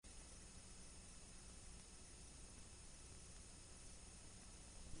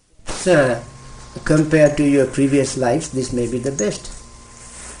perhaps compared to your previous lives, this may be the best.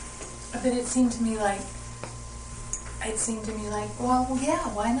 But it seemed to me like, well, yeah,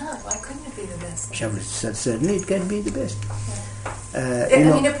 why not? Why couldn't it be the best? Certainly it can be the best. Yeah.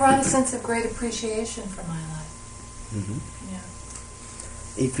 It brought a sense of great appreciation for my life. Mm-hmm.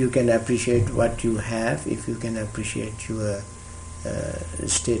 Yeah. If you can appreciate what you have, if you can appreciate your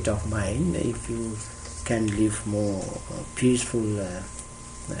state of mind, if you can live more peaceful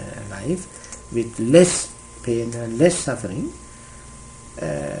life with less pain and less suffering,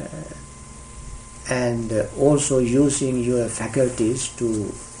 and also using your faculties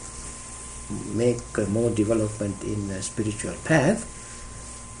to make more development in a spiritual path,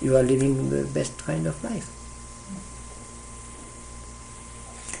 you are living the best kind of life.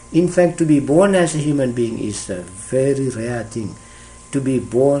 In fact, to be born as a human being is a very rare thing. To be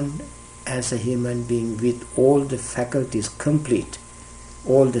born as a human being with all the faculties complete,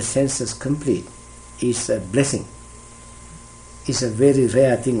 all the senses complete, is a blessing. It's a very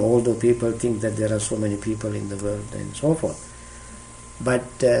rare thing, although people think that there are so many people in the world and so forth. But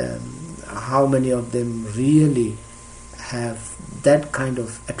how many of them really have that kind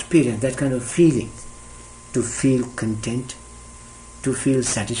of experience, that kind of feeling, to feel content, to feel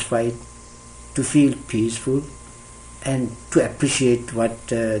satisfied, to feel peaceful, and to appreciate what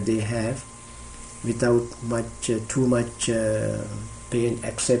they have without too much pain,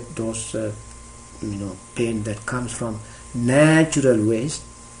 except those pain that comes from natural ways.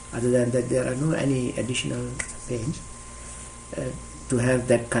 Other than that, there are no any additional pains. To have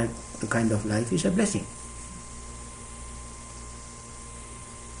that kind of life is a blessing.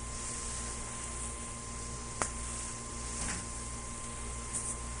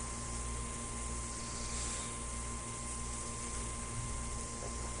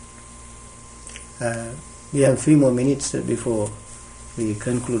 We have a few more minutes before we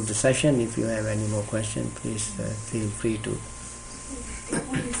conclude the session. If you have any more questions, please feel free to. There are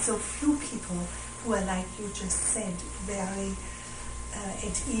only so few people who are, like you just said, very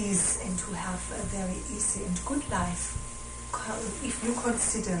at ease and who have a very easy and good life. If you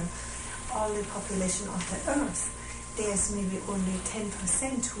consider all the population of the earth, there's maybe only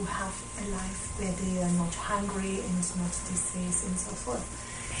 10% who have a life where they are not hungry and not diseased and so forth.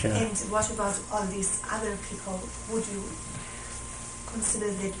 Sure. And what about all these other people? Would you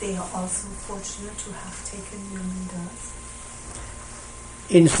consider that they are also fortunate to have taken human birth?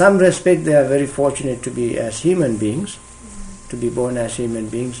 In some respect, they are very fortunate to be as human beings, to be born as human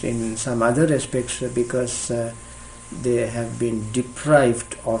beings. In some other aspects, because they have been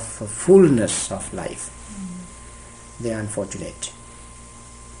deprived of fullness of life, they are unfortunate.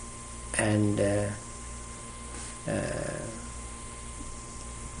 And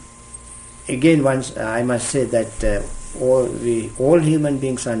again, once I must say that all human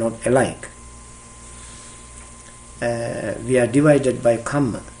beings are not alike. We are divided by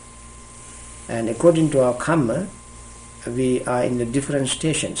karma, and according to our karma, we are in the different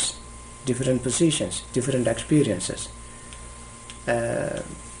stations, different positions, different experiences. The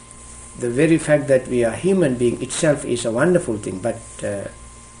very fact that we are human being itself is a wonderful thing, but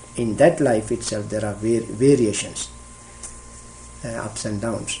in that life itself there are variations, ups and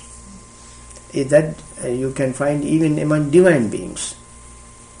downs. That you can find even among divine beings.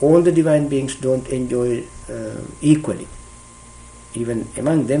 All the divine beings don't enjoy equally. Even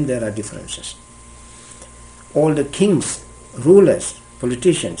among them there are differences. All the kings, rulers,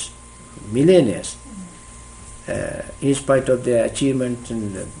 politicians, millionaires, in spite of their achievement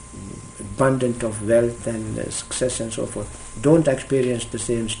and abundance of wealth and success and so forth, don't experience the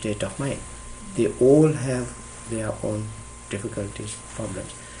same state of mind. They all have their own difficulties,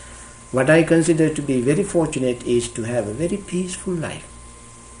 problems. What I consider to be very fortunate is to have a very peaceful life,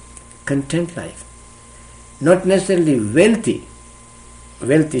 content life. Not necessarily wealthy.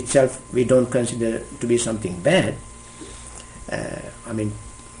 Wealth itself we don't consider to be something bad.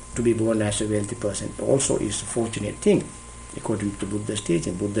 To be born as a wealthy person also is a fortunate thing, according to Buddha's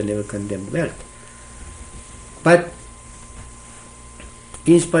teaching. Buddha never condemned wealth. But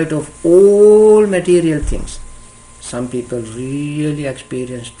in spite of all material things, some people really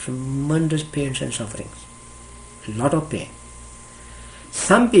experience tremendous pains and sufferings, a lot of pain.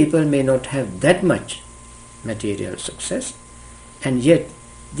 Some people may not have that much material success, and yet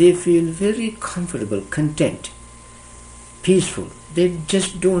they feel very comfortable, content, peaceful. They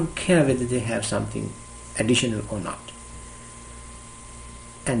just don't care whether they have something additional or not.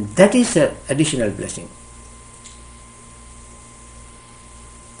 And that is an additional blessing.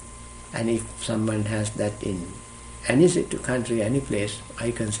 And if someone has that in any country, any place,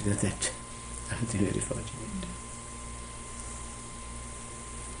 I consider that something very fortunate.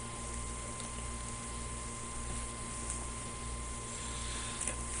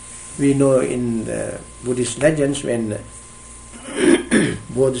 we know in the Buddhist legends when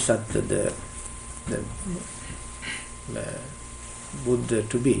Bodhisattva, the Buddha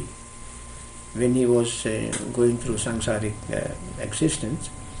to be, when he was going through samsaric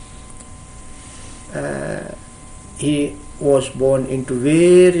existence, he was born into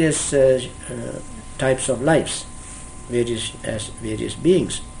various types of lives, various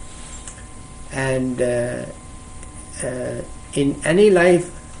beings, and in any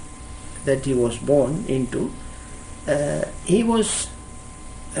life that he was born into, he was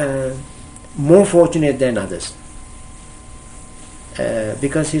more fortunate than others,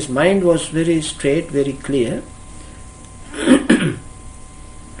 because his mind was very straight, very clear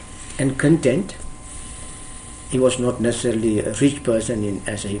and content. He was not necessarily a rich person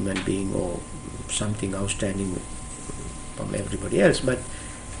as a human being or something outstanding from everybody else, but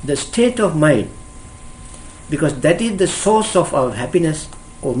the state of mind, because that is the source of our happiness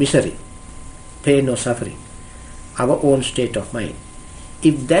or misery, pain or suffering, our own state of mind.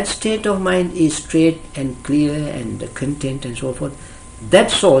 If that state of mind is straight and clear and content and so forth,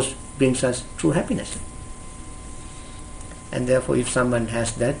 that source brings us true happiness. And therefore, if someone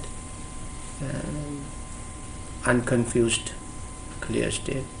has that unconfused, clear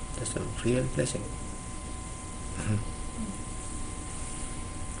state, that's a real blessing.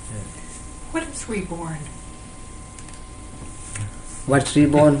 What is reborn? What's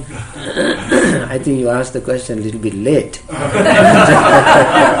reborn? I think you asked the question a little bit late.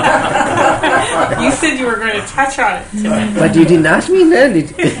 You said you were going to touch on it today. But you didn't ask me then.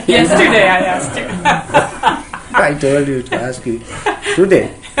 Yesterday I asked you. I told you to ask you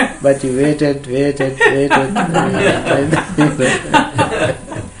today. But you waited.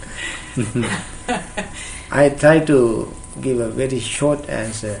 I try to give a very short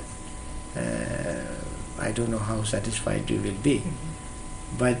answer. I don't know how satisfied you will be.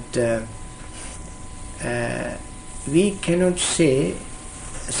 But we cannot say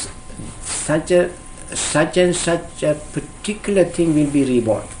such and such a particular thing will be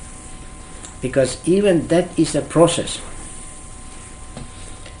reborn, because even that is a process.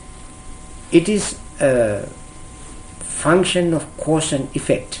 It is a function of cause and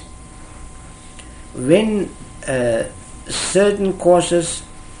effect. When certain causes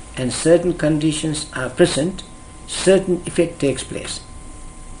and certain conditions are present, certain effect takes place.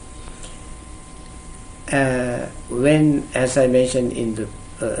 When, as I mentioned in the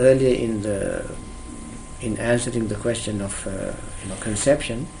earlier in answering the question of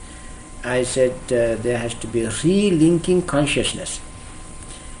conception, I said there has to be a relinking consciousness.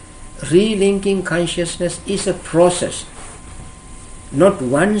 Relinking consciousness is a process, not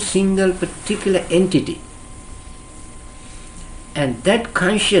one single particular entity. And that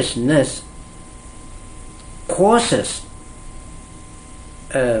consciousness causes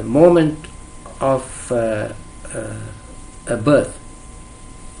a moment of a birth.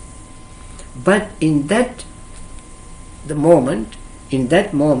 But in that moment,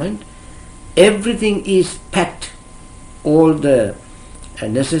 everything is packed. All the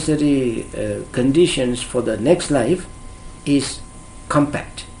necessary conditions for the next life is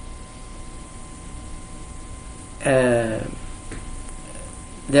compact. Therefore,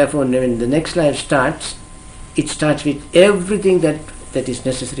 when the next life starts, it starts with everything that is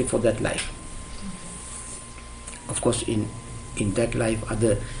necessary for that life. Of course, in that life,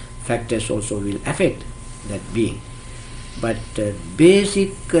 other factors also will affect that being. But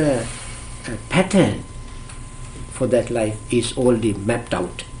basic pattern for that life is already mapped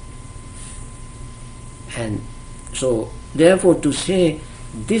out. And so, therefore, to say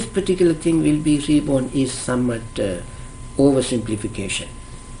this particular thing will be reborn is somewhat oversimplification.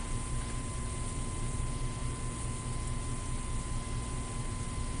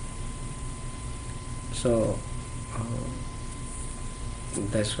 So,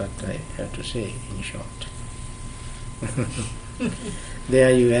 that's what I have to say in short.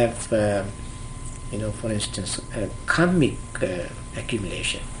 There you have, for instance, a karmic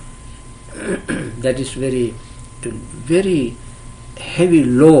accumulation. That is very heavy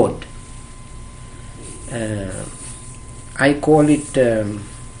load. I call it,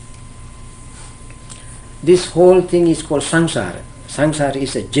 this whole thing is called samsara. Samsara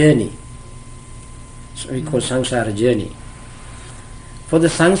is a journey. So we call samsara journey. For the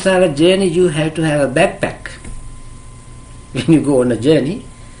samsara journey, you have to have a backpack. When you go on a journey,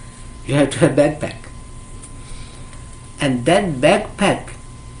 you have to have a backpack. And that backpack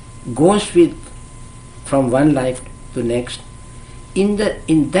goes with from one life to next in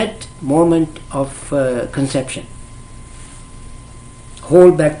that moment of conception.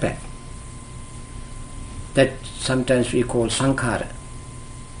 Whole backpack. That sometimes we call sankhara.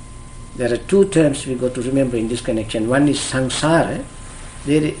 There are two terms we got to remember in this connection. One is samsara,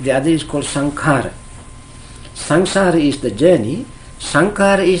 the other is called sankhara. Samsara is the journey,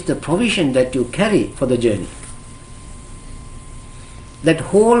 sankhara is the provision that you carry for the journey. That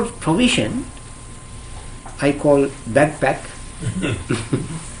whole provision I call backpack.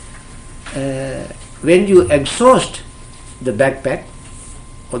 When you exhaust the backpack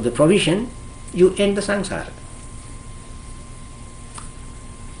or the provision, you end the samsara.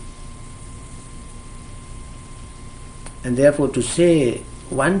 And therefore to say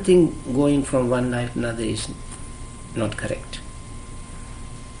one thing going from one life to another is not correct.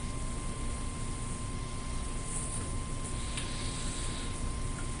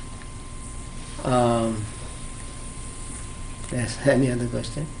 Yes, any other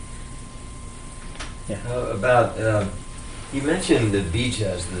question? Yeah. You mentioned the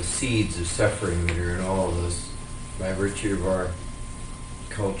bijas, the seeds of suffering that are in all of us by virtue of our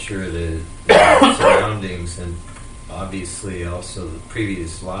culture, the surroundings, and obviously also the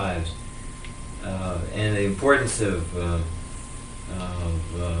previous lives, and the importance of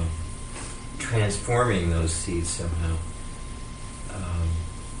transforming those seeds somehow.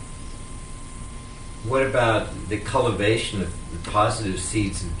 What about the cultivation of the positive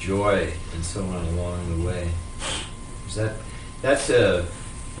seeds of joy and so on along the way? That's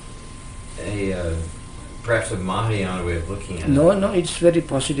perhaps a Mahayana way of looking at it? No, it's very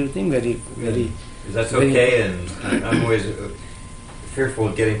positive thing. Very. That's okay, and I'm always fearful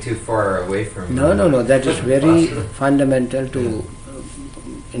of getting too far away from. No. That is very fundamental to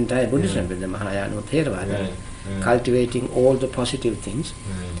entire Buddhism, with the Mahayana Theravada, cultivating all the positive things.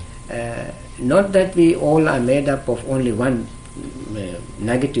 Not that we all are made up of only one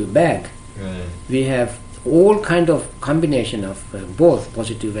negative bag. We have all kind of combination of both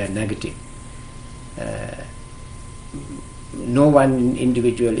positive and negative. No one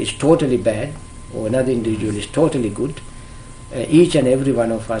individual is totally bad or another individual is totally good. Each and every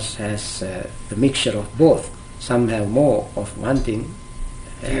one of us has the mixture of both. Some have more of one thing.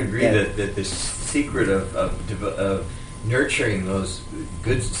 Do you agree that the secret of nurturing those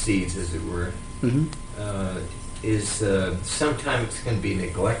good seeds, as it were, is sometimes can be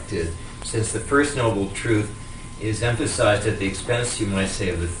neglected, since the first noble truth is emphasized at the expense, you might say,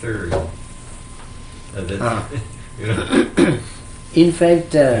 of the third? In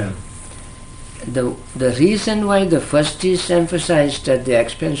fact, the reason why the first is emphasized at the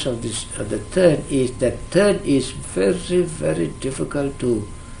expense of the third is that third is very, very difficult to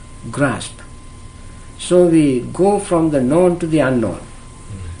grasp. So we go from the known to the unknown.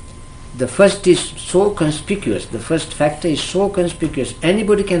 The first is so conspicuous, the first factor is so conspicuous,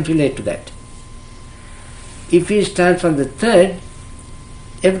 anybody can relate to that. If we start from the third,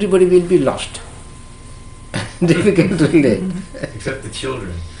 everybody will be lost. Difficult to relate. Except the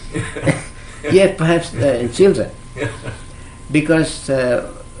children. Yeah, perhaps children. Because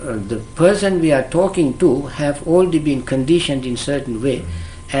the person we are talking to have already been conditioned in certain way,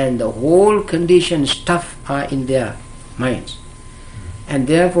 and the whole conditioned stuff are in their minds. And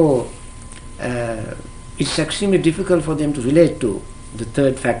therefore, it's extremely difficult for them to relate to the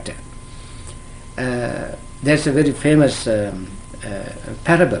third factor. There's a very famous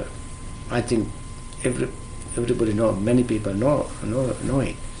parable. I think everybody know, many people know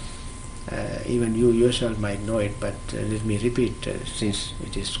it. Even you yourself might know it, but let me repeat since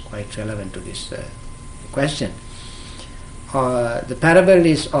it is quite relevant to this question. The parable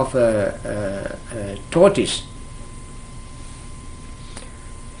is of a tortoise.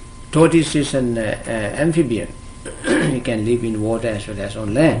 Tortoise is an amphibian. He can live in water as well as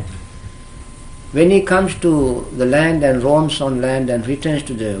on land. When he comes to the land and roams on land and returns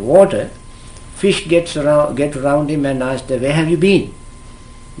to the water, fish get around him and ask, "Where have you been?"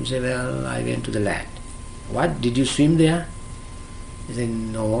 He says, "Well, I went to the land." "What? Did you swim there?" He said,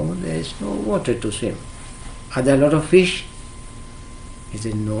 "No, there is no water to swim." "Are there a lot of fish?" He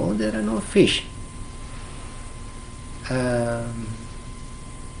said, "No, there are no fish."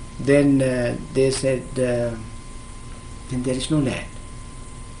 Then they said, "Then there is no land.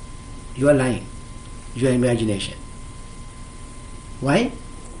 You are lying. Your imagination." Why?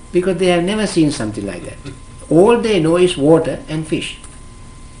 Because they have never seen something like that. All they know is water and fish,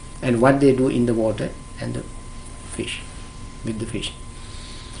 and what they do in the water and the fish, with the fish.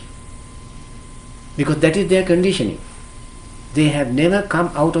 Because that is their conditioning. They have never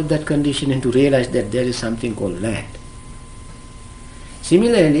come out of that conditioning to realize that there is something called land.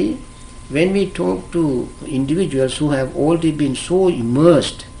 Similarly, when we talk to individuals who have already been so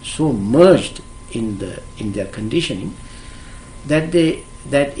immersed, so merged in their conditioning, that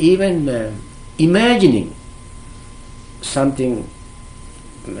even imagining something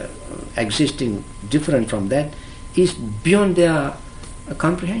existing different from that is beyond their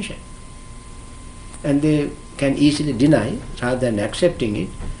comprehension. And they can easily deny, rather than accepting it,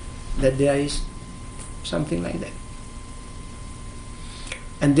 that there is something like that.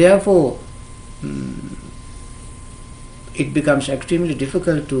 And therefore, it becomes extremely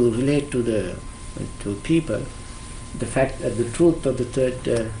difficult to relate to people the truth of the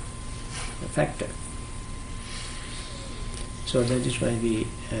third factor. So that is why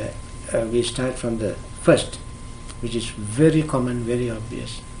we start from the first, which is very common, very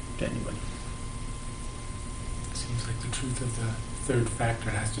obvious to anybody. It seems like the truth of the third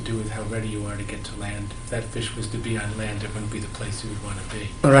factor has to do with how ready you are to get to land. If that fish was to be on land, it wouldn't be the place you would want to be.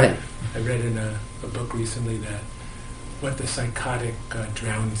 Right. I read in a book recently that what the psychotic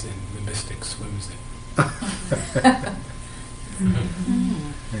drowns in, the mystic swims in.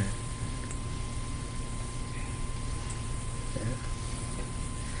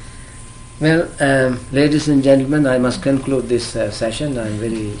 Well, ladies and gentlemen, I must conclude this session. I am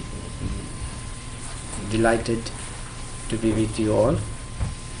very delighted to be with you all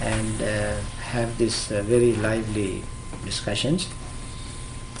and have this very lively discussions.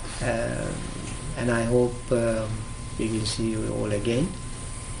 And I hope we will see you all again.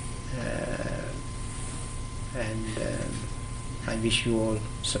 And I wish you all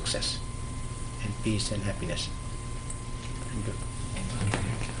success and peace and happiness. Thank you.